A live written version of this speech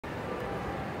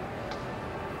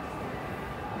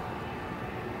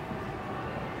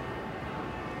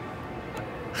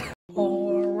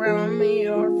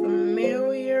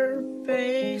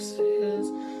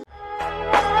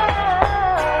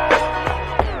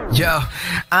Yo,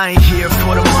 I ain't here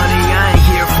for the money, I ain't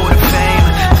here for the fame.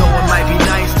 Though it might be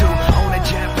nice to own a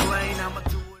jet plane, I'ma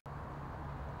do it.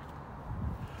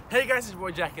 Hey guys, it's your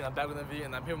boy Jacky and I'm back with another video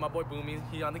and I'm here with my boy Boomy.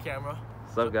 He on the camera.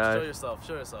 What's up, guys?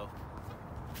 Show yourself.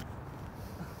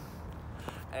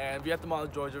 And we're at the mall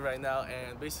of Georgia right now,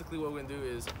 and basically what we're gonna do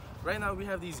is, right now we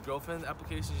have these girlfriend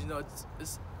applications. You know,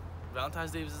 it's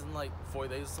Valentine's Day is in like 4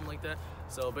 days or something like that.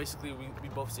 So basically we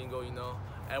both single, you know,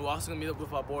 and we're also gonna meet up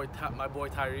with my boy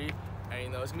Tyree, and you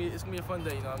know it's gonna be a fun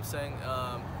day. You know what I'm saying?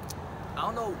 I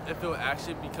don't know if it will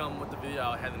actually become what the video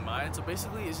I had in mind. So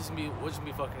basically we're just gonna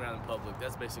be fucking around in public.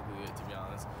 That's basically it, to be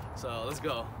honest. So let's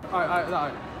go. All right.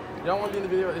 Y'all want to be in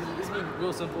the video? It's gonna be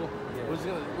real simple. Yeah.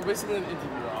 We're basically gonna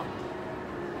interview y'all.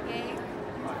 Okay.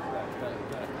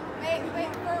 Alright,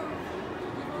 Wait, bro.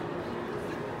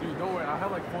 Dude, don't worry, I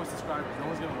have like 4 subscribers. No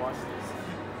one's gonna watch this.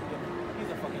 He's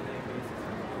a fucking lame piece.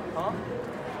 Huh?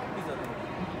 He's a lame.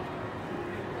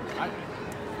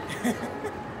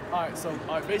 Alright, so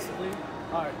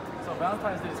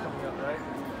Valentine's Day is coming up, right?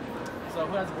 So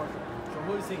who has a boyfriend? So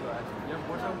who is single actually? You have a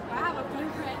boyfriend? I have a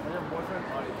boyfriend. Oh, you have a boyfriend?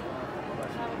 Alright. What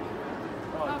about you?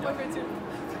 I have a boyfriend too.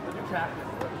 You captain.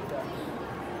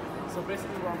 So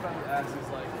basically what I'm trying to ask is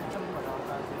like, tell me my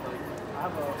Valentine's Day, like, I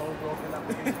have a whole girlfriend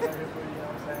application right here for you, you know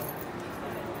what I'm saying?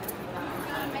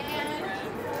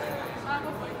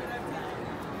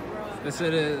 They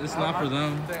said it's not for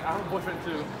them. I have a boyfriend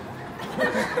too.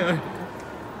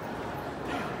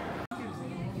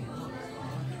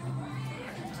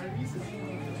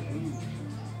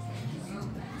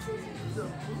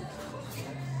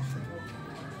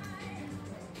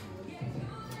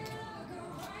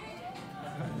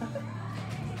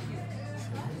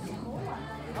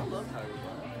 I love how you're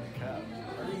wearing a cap.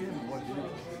 I didn't get him more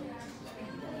videos.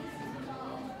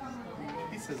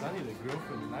 He says, I need a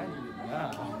girlfriend and I need it now.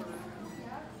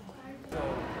 So,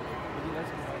 would you like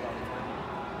to know about the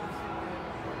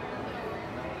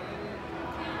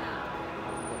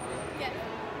Yes.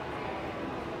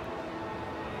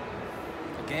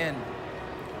 Again.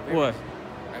 What?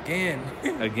 Again.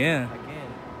 Again.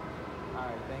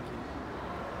 Alright, thank you.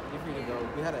 You're free to go.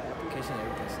 We had an application and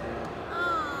everything set up. Oh,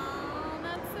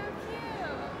 that's so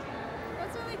cute.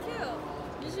 That's really cute.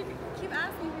 You should keep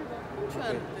asking people. I'm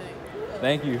trying to think.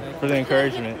 Thank you for the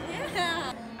encouragement.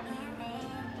 Yeah.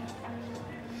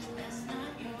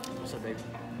 What's up, baby?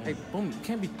 Hey, boom, you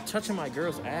can't be touching my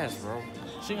girl's ass, bro.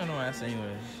 She got no ass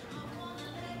anyway.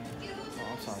 Oh,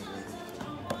 I'm sorry, baby.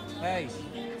 Hey,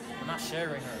 I'm not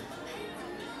sharing her.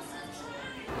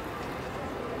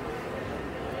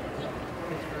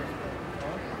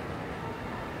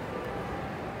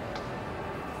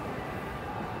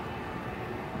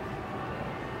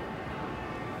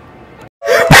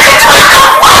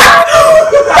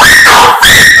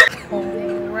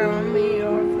 Around me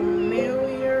are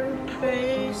familiar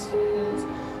faces,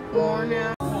 worn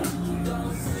out.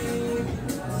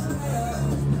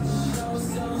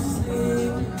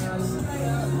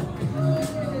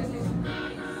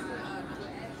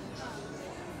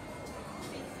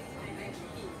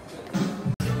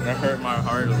 That hurt my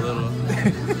heart a little.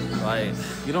 Like,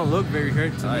 You don't look very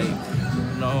hurt to like, me.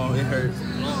 no, it hurts.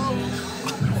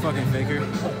 Fucking faker.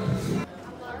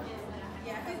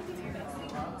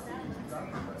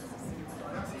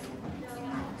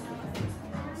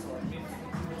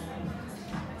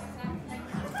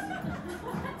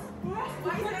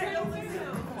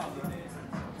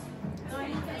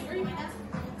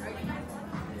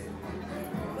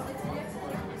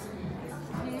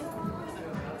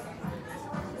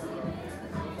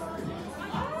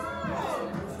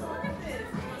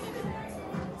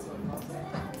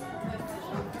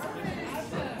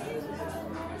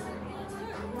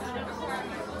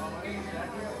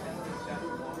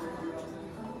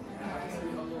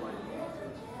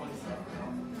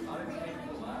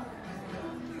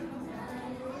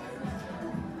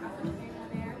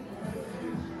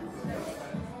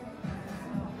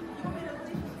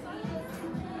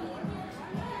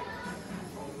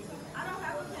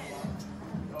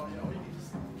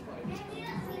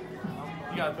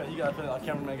 You gotta put it. Our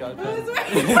cameraman got a pen.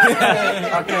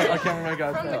 Our cameraman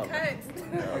got a pen.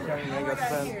 Our cameraman got a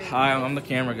pen. Hi, I'm the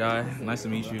camera guy. Nice to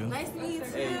meet you. Nice to meet you too.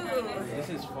 This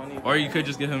is funny. Or you could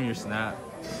just give him your snap.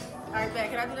 Alright,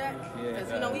 can I do that? Yeah.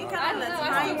 Because, you know, we kind of on a I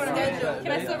time wanna schedule.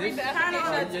 Can I still read the Kind of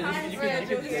on a application? time You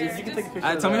schedule. can take a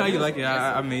picture. Tell me how you like it.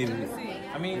 I made it.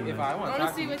 I mean, if I want I to want talk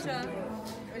to see to you, what y'all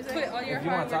put all your If you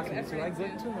want hard to talk work to and me, too, effort. like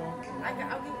good too, no?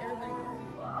 I'll give everybody.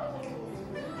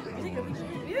 You take a picture?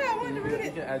 Yeah, I wanted to read You it.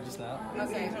 can add just now.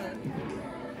 Okay.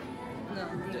 No.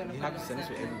 you have to send this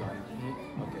to everybody.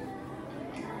 Okay.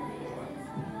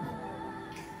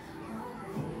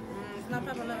 not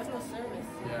pepper, no, it's no service.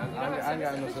 Yeah,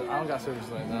 I don't got service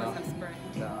right now.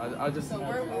 Yeah, I just. So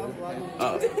we're all vlogging.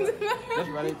 Just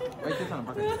write this on a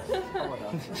bucket. How about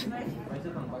that? Write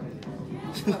this on a bucket.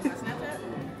 Snapchat?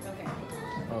 Okay.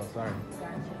 Oh, sorry.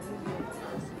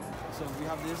 So we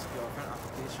have this girlfriend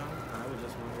application, and I was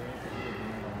just wondering if you would be a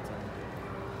long time.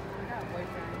 I got a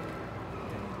boyfriend.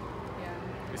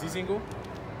 Yeah. Is he single?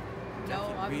 No,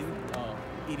 obviously. Oh,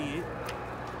 idiot.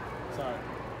 Sorry.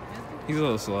 He's a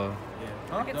little slow.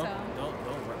 Yeah. I can tell. Don't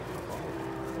run.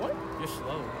 What? You're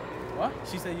slow. What?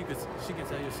 She said she can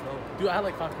tell you're slow. Dude, I had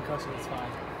like 5 concussions. It's fine.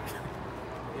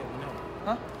 Yeah, we know.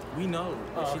 Huh? We know,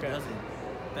 but Oh, she okay. doesn't.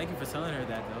 Thank you for telling her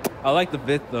that, though. I like the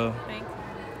bit though. Thanks.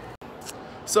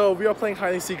 So we are playing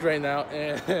hide and seek right now,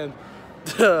 and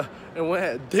and we're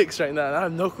at Dick's right now, and I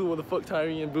have no clue what the fuck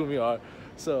Tyree and Boomy are.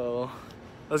 So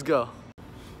let's go.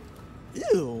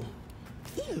 Ew.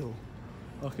 Ew.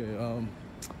 Okay.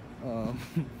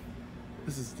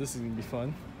 This is gonna be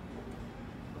fun.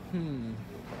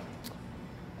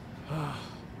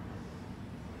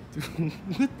 Dude,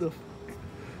 what the?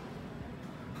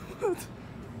 What?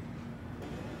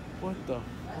 What the?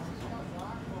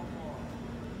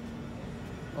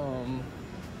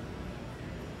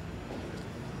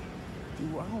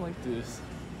 Dude, I don't like this.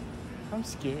 I'm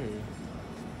scared.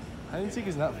 Hide and seek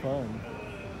is not fun.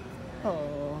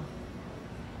 Oh,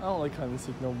 I don't like hide and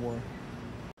seek no more.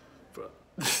 Bro,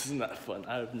 this is not fun.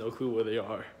 I have no clue where they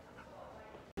are.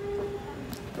 I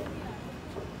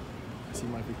see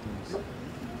my victims.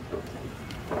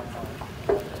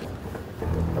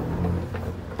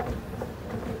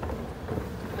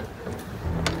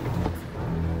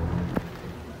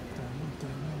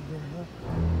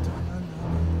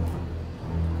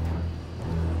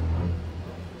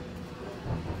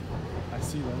 I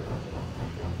see them.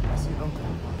 I see them.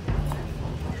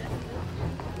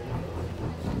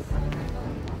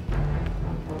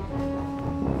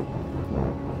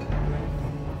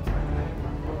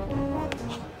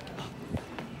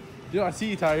 Yo, I see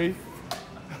you, Tyree.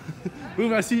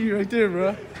 Boom, I see you right there,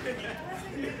 bro.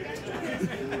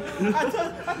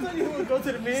 I told you he would go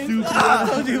to the men. Stupid. I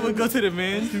told you he would go to the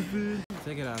men. Stupid.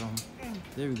 Take it out on him.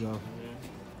 There we go.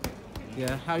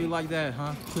 Yeah, how you like that,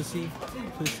 huh? Pussy?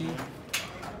 Pussy?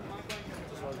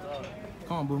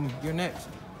 Come on, Boomy. You're next.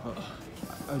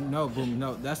 No, Boomy.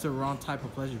 No, that's the wrong type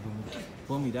of pleasure, Boomy.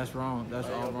 Boomy, that's wrong. That's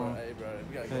all wrong. Hey, bro,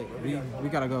 we gotta Hey, go. we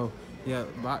gotta go. Yeah,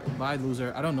 bye,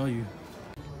 loser. I don't know you.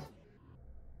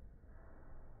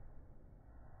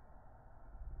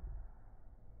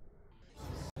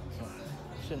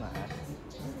 Shouldn't I ask?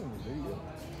 I'm in the video.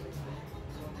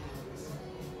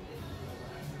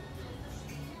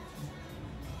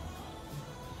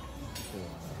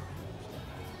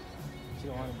 She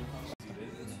don't want to be.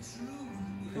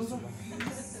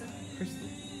 Christy.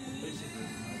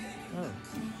 Oh.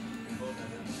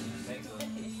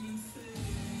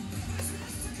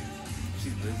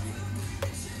 She's busy.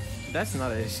 That's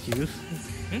not an excuse.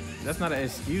 That's not an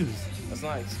excuse. That's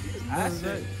not an excuse. What is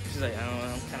that? She's like, I don't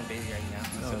know, I'm kind of busy right now.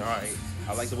 I said, Oh. all right.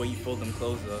 I like the way you fold them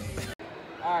clothes up.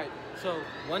 All right. So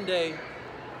one day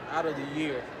out of the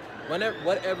year,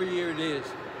 whatever year it is,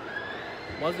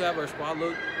 once we have our squad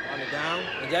look on the down,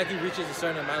 and Jacky reaches a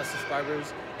certain amount of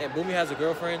subscribers, and Boomy has a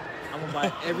girlfriend, I'm gonna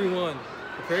buy everyone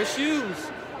a pair of shoes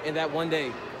in that one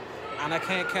day, and I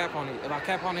can't cap on it. If I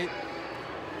cap on it,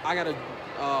 I gotta.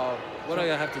 What do I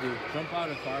have to do? Jump out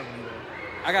of the car window.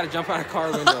 I gotta jump out of the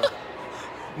car window.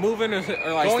 Moving or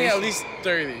like Going at station- least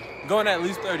 30. Going at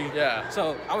least 30. Yeah.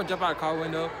 So I'm gonna jump out of the car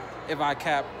window if I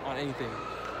cap on anything.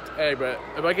 Hey, bro,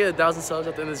 if I get 1,000 subs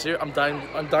at the end of this year, I'm dyeing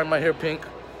my hair pink.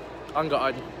 On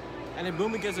God. And then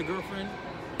Boomy gets a girlfriend.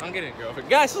 I'm getting a girlfriend.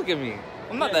 Guys, look at me.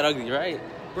 I'm not that ugly, right?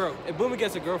 Bro, if Boomy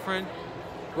gets a girlfriend,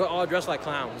 we're all dressed like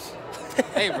clowns.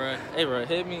 Hey, bro,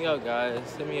 hit me up, guys.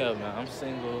 Hit me up, man. I'm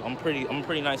single. I'm a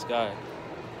pretty nice guy.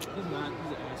 He's not.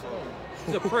 He's an asshole.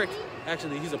 He's a prick.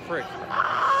 Actually, he's a prick.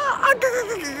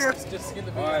 Just get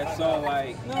the All right, so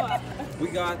like, we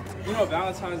got, you know,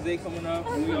 Valentine's Day coming up,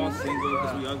 and we all single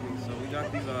because we ugly. So we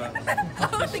got these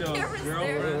official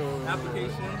girlfriend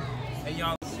application, and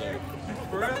y'all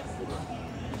for real?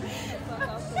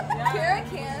 Kara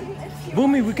can.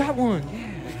 Boomy, we got one.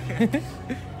 Y'all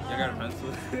got a pencil?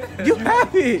 You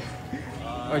have it.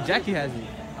 Or Jacky has it.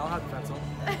 I don't have the pencil.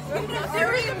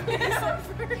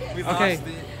 We Okay, lost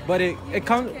it. but it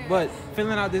comes. But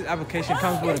filling out this application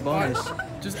comes with a bonus.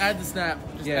 Just add the snap.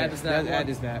 Just Yeah, add the snap. add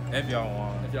this snap. If y'all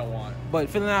want. If y'all want. But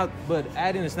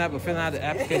adding the snap or filling out the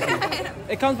application,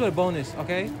 it comes with a bonus.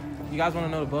 Okay, you guys want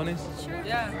to know the bonus? Sure.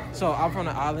 Yeah. So I'm from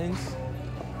the islands,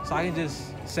 so I can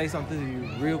just say something to you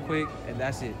real quick, and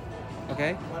that's it.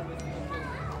 Okay?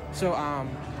 So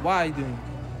why are you doing?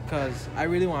 Cause I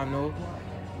really want to know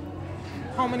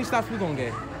how many stops we gonna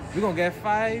get. We gonna get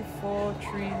 5, 4,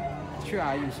 3. Sure,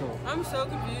 are you so? I'm so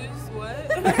confused. What?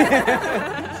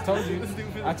 Told you.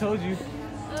 I told you.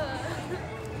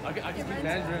 I can speak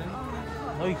Mandarin.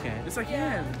 No, you can't. Yes, I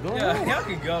can. Go Yeah, ahead. y'all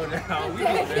can go now. We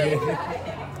can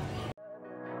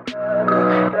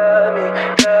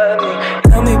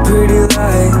Tell me pretty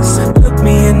lies, look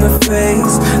me in the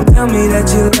face. Tell me that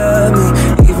you love me,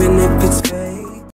 even if it's fake.